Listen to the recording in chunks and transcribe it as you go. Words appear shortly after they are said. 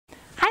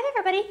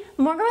everybody,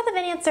 Morgan with the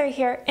Answer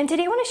here, and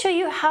today I want to show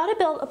you how to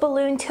build a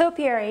balloon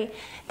topiary.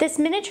 This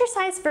miniature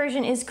sized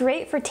version is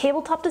great for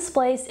tabletop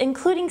displays,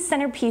 including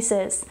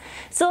centerpieces.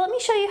 So let me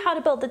show you how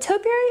to build the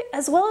topiary,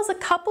 as well as a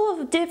couple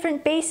of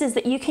different bases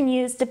that you can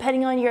use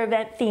depending on your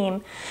event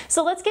theme.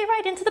 So let's get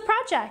right into the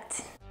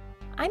project.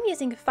 I'm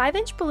using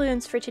 5-inch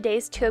balloons for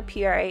today's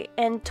topiary,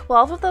 and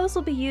 12 of those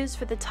will be used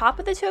for the top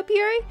of the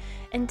topiary,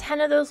 and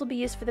 10 of those will be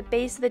used for the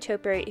base of the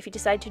topiary if you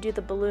decide to do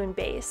the balloon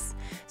base.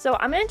 So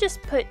I'm going to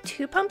just put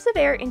 2 pumps of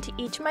air into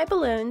each of my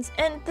balloons,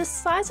 and the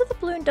size of the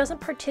balloon doesn't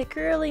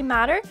particularly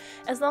matter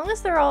as long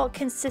as they're all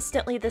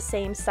consistently the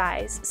same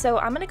size. So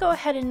I'm going to go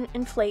ahead and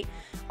inflate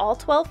all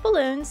 12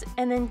 balloons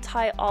and then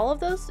tie all of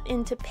those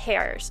into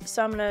pairs.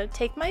 So I'm going to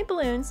take my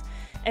balloons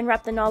and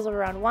wrap the nozzle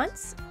around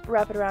once,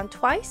 wrap it around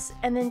twice,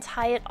 and then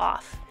tie it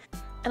off.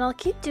 And I'll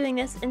keep doing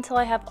this until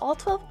I have all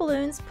 12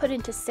 balloons put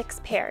into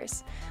 6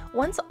 pairs.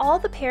 Once all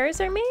the pairs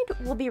are made,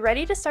 we'll be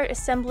ready to start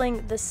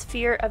assembling the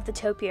sphere of the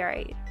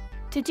topiary.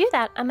 To do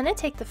that, I'm going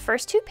to take the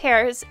first 2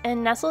 pairs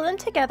and nestle them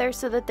together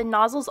so that the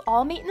nozzles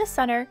all meet in the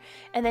center,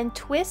 and then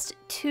twist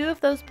 2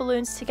 of those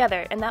balloons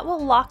together, and that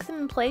will lock them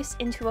in place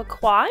into a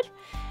quad.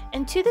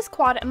 And to this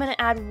quad, I'm going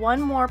to add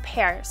 1 more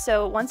pair.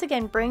 So once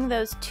again, bring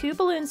those 2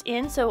 balloons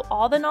in so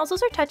all the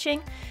nozzles are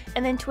touching,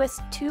 and then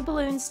twist 2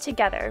 balloons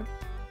together.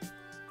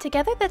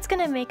 Together, that's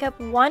going to make up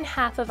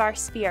 1/2 of our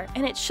sphere,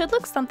 and it should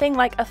look something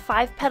like a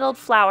 5-petaled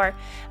flower.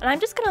 And I'm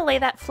just going to lay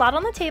that flat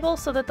on the table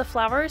so that the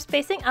flower is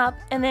facing up,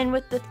 and then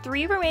with the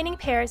 3 remaining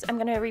pairs, I'm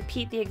going to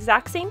repeat the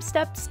exact same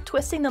steps,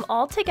 twisting them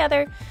all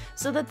together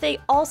so that they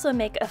also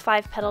make a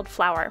 5-petaled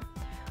flower.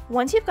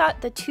 Once you've got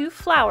the 2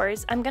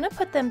 flowers, I'm going to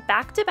put them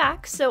back to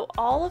back so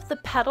all of the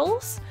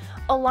petals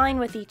align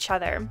with each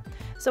other.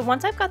 So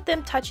once I've got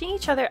them touching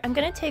each other, I'm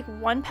going to take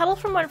 1 petal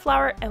from one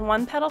flower and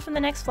 1 petal from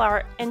the next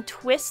flower and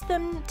twist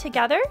them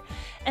together,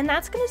 and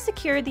that's going to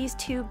secure these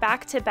 2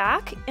 back to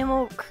back and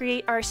will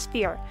create our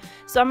sphere.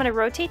 So I'm going to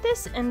rotate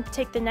this and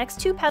take the next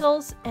 2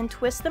 petals and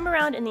twist them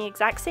around in the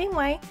exact same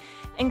way,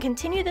 and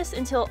continue this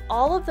until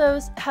all of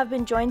those have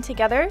been joined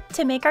together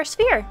to make our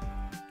sphere.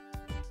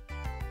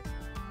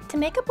 To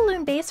make a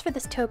balloon base for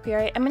this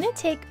topiary, I'm going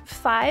to take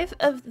 5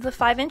 of the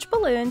 5-inch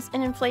balloons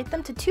and inflate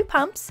them to 2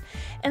 pumps,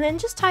 and then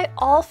just tie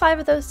all 5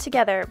 of those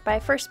together by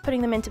first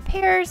putting them into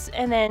pairs,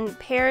 and then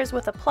pairs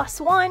with a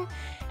 +1,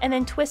 and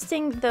then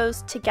twisting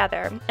those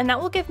together. And that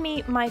will give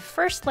me my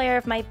first layer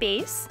of my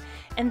base.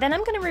 And then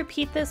I'm going to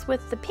repeat this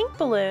with the pink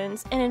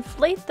balloons and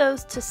inflate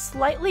those to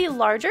slightly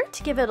larger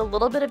to give it a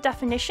little bit of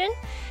definition,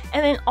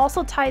 and then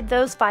also tie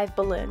those 5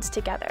 balloons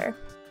together.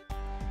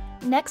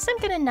 Next, I'm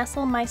going to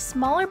nestle my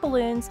smaller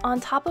balloons on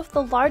top of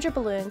the larger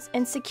balloons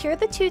and secure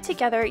the 2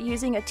 together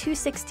using a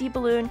 260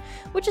 balloon,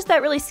 which is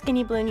that really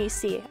skinny balloon you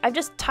see. I've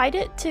just tied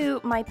it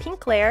to my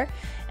pink layer,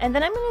 and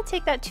then I'm going to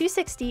take that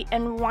 260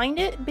 and wind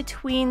it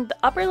between the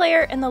upper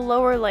layer and the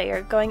lower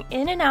layer, going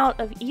in and out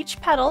of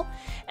each petal,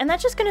 and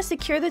that's just going to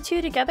secure the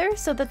 2 together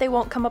so that they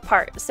won't come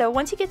apart. So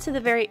once you get to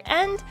the very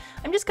end,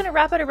 I'm just going to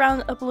wrap it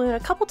around a balloon a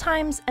couple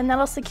times, and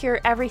that'll secure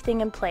everything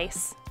in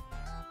place.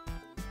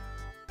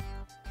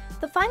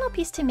 The final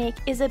piece to make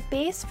is a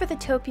base for the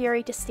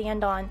topiary to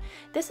stand on.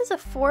 This is a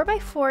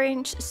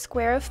 4x4-inch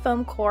square of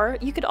foam core.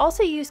 You could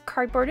also use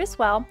cardboard as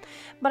well,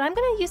 but I'm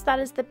going to use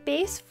that as the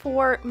base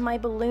for my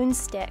balloon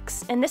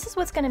sticks, and this is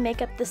what's going to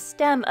make up the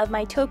stem of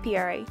my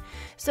topiary.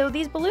 So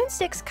these balloon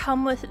sticks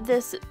come with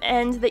this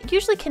end that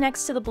usually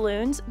connects to the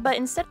balloons, but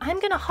instead I'm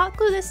going to hot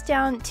glue this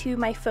down to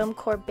my foam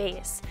core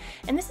base,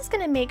 and this is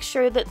going to make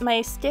sure that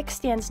my stick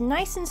stands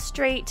nice and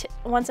straight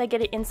once I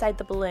get it inside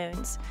the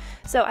balloons.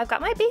 So I've got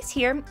my base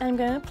here, and I'm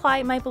going to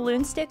apply my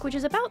balloon stick, which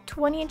is about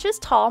 20 inches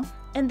tall,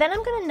 and then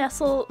I'm going to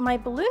nestle my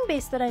balloon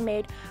base that I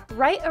made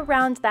right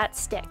around that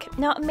stick.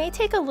 Now, it may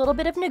take a little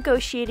bit of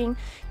negotiating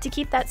to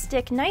keep that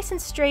stick nice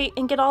and straight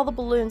and get all the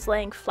balloons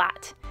laying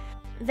flat.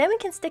 Then we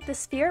can stick the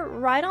sphere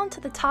right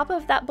onto the top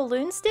of that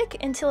balloon stick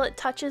until it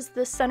touches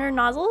the center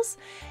nozzles,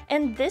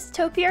 and this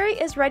topiary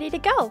is ready to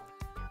go.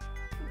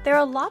 There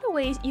are a lot of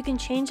ways you can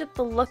change up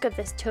the look of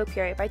this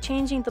topiary by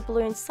changing the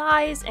balloon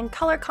size and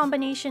color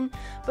combination,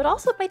 but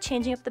also by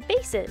changing up the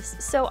bases.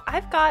 So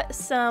I've got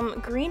some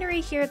greenery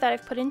here that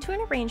I've put into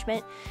an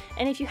arrangement,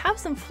 and if you have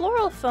some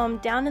floral foam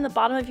down in the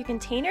bottom of your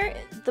container,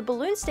 the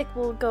balloon stick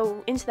will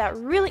go into that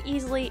really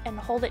easily and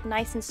hold it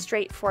nice and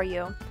straight for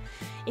you.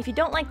 If you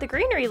don't like the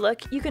greenery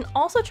look, you can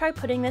also try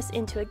putting this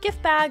into a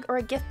gift bag or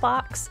a gift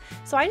box.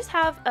 So I just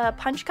have a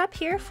punch cup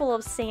here full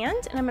of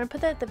sand, and I'm going to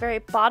put that at the very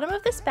bottom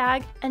of this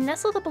bag and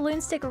nestle the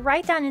balloon stick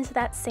right down into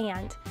that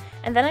sand.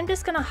 And then I'm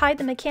just going to hide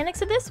the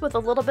mechanics of this with a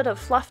little bit of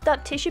fluffed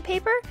up tissue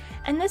paper,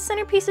 and this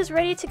centerpiece is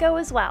ready to go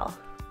as well.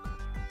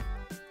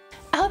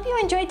 I hope you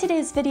enjoyed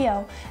today's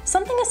video.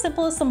 Something as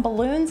simple as some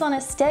balloons on a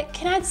stick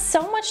can add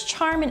so much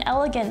charm and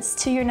elegance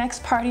to your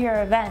next party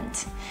or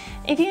event.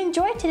 If you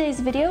enjoyed today's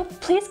video,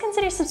 please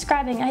consider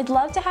subscribing. I'd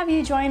love to have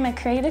you join my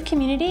creative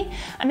community.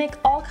 I make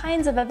all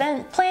kinds of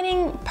event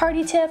planning,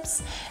 party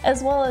tips,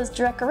 as well as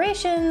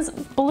decorations,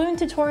 balloon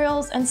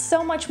tutorials, and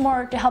so much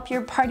more to help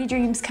your party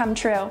dreams come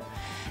true.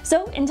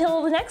 So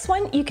until the next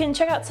one, you can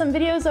check out some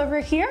videos over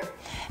here.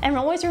 And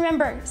always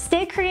remember,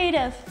 stay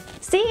creative.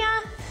 See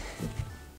ya!